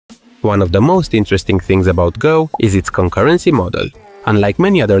One of the most interesting things about Go is its concurrency model. Unlike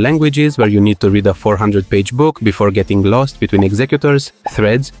many other languages where you need to read a 400-page book before getting lost between executors,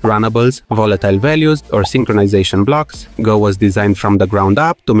 threads, runnables, volatile values, or synchronization blocks, Go was designed from the ground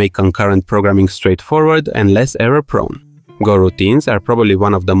up to make concurrent programming straightforward and less error-prone. Goroutines are probably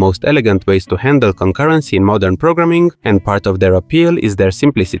one of the most elegant ways to handle concurrency in modern programming, and part of their appeal is their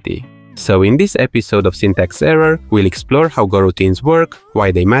simplicity. So in this episode of Syntax Error, we'll explore how goroutines work,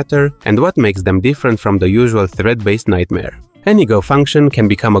 why they matter, and what makes them different from the usual thread-based nightmare. Any Go function can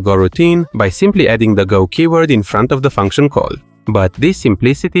become a goroutine by simply adding the Go keyword in front of the function call. But this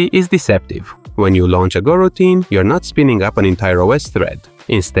simplicity is deceptive. When you launch a goroutine, you're not spinning up an entire OS thread.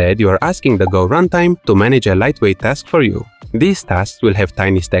 Instead, you are asking the Go runtime to manage a lightweight task for you. These tasks will have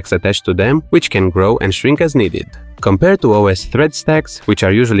tiny stacks attached to them, which can grow and shrink as needed. Compared to OS thread stacks, which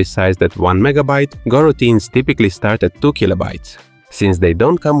are usually sized at 1 megabyte, goroutines typically start at 2 kilobytes. Since they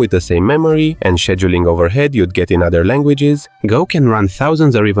don't come with the same memory and scheduling overhead you'd get in other languages, Go can run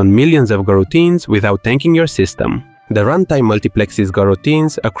thousands or even millions of goroutines without tanking your system. The runtime multiplexes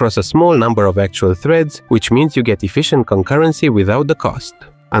goroutines across a small number of actual threads, which means you get efficient concurrency without the cost.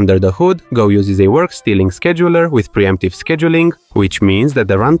 Under the hood, Go uses a work-stealing scheduler with preemptive scheduling, which means that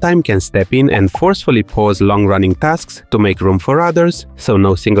the runtime can step in and forcefully pause long-running tasks to make room for others, so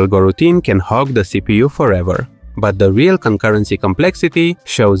no single goroutine can hog the CPU forever. But the real concurrency complexity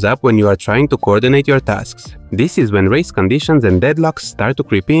shows up when you are trying to coordinate your tasks. This is when race conditions and deadlocks start to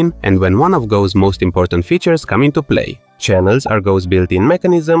creep in, and when one of Go's most important features come into play. Channels are Go's built-in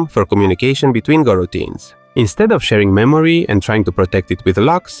mechanism for communication between goroutines. Instead of sharing memory and trying to protect it with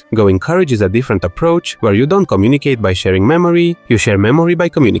locks, Go encourages a different approach where you don't communicate by sharing memory, you share memory by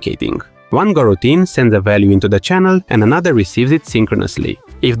communicating. One goroutine sends a value into the channel and another receives it synchronously.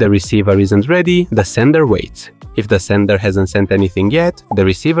 If the receiver isn't ready, the sender waits. If the sender hasn't sent anything yet, the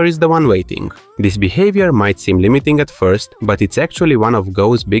receiver is the one waiting. This behavior might seem limiting at first, but it's actually one of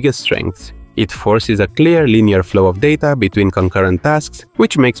Go's biggest strengths. It forces a clear linear flow of data between concurrent tasks,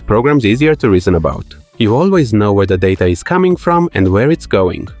 which makes programs easier to reason about. You always know where the data is coming from and where it's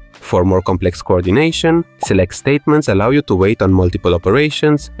going. For more complex coordination, select statements allow you to wait on multiple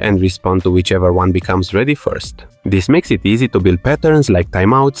operations and respond to whichever one becomes ready first. This makes it easy to build patterns like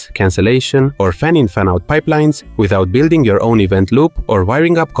timeouts, cancellation, or fan-in fan-out pipelines without building your own event loop or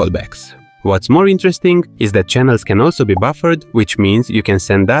wiring up callbacks. What's more interesting is that channels can also be buffered, which means you can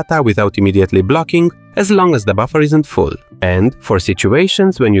send data without immediately blocking, as long as the buffer isn't full. And for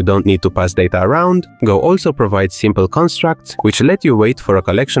situations when you don't need to pass data around, Go also provides simple constructs which let you wait for a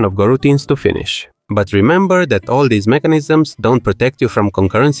collection of goroutines to finish. But remember that all these mechanisms don't protect you from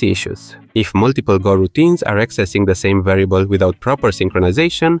concurrency issues. If multiple goroutines are accessing the same variable without proper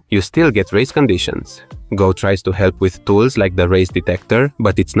synchronization, you still get race conditions. Go tries to help with tools like the race detector,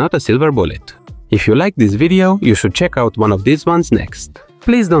 but it's not a silver bullet. If you like this video, you should check out one of these ones next.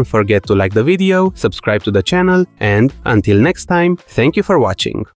 Please don't forget to like the video, subscribe to the channel, and until next time, thank you for watching.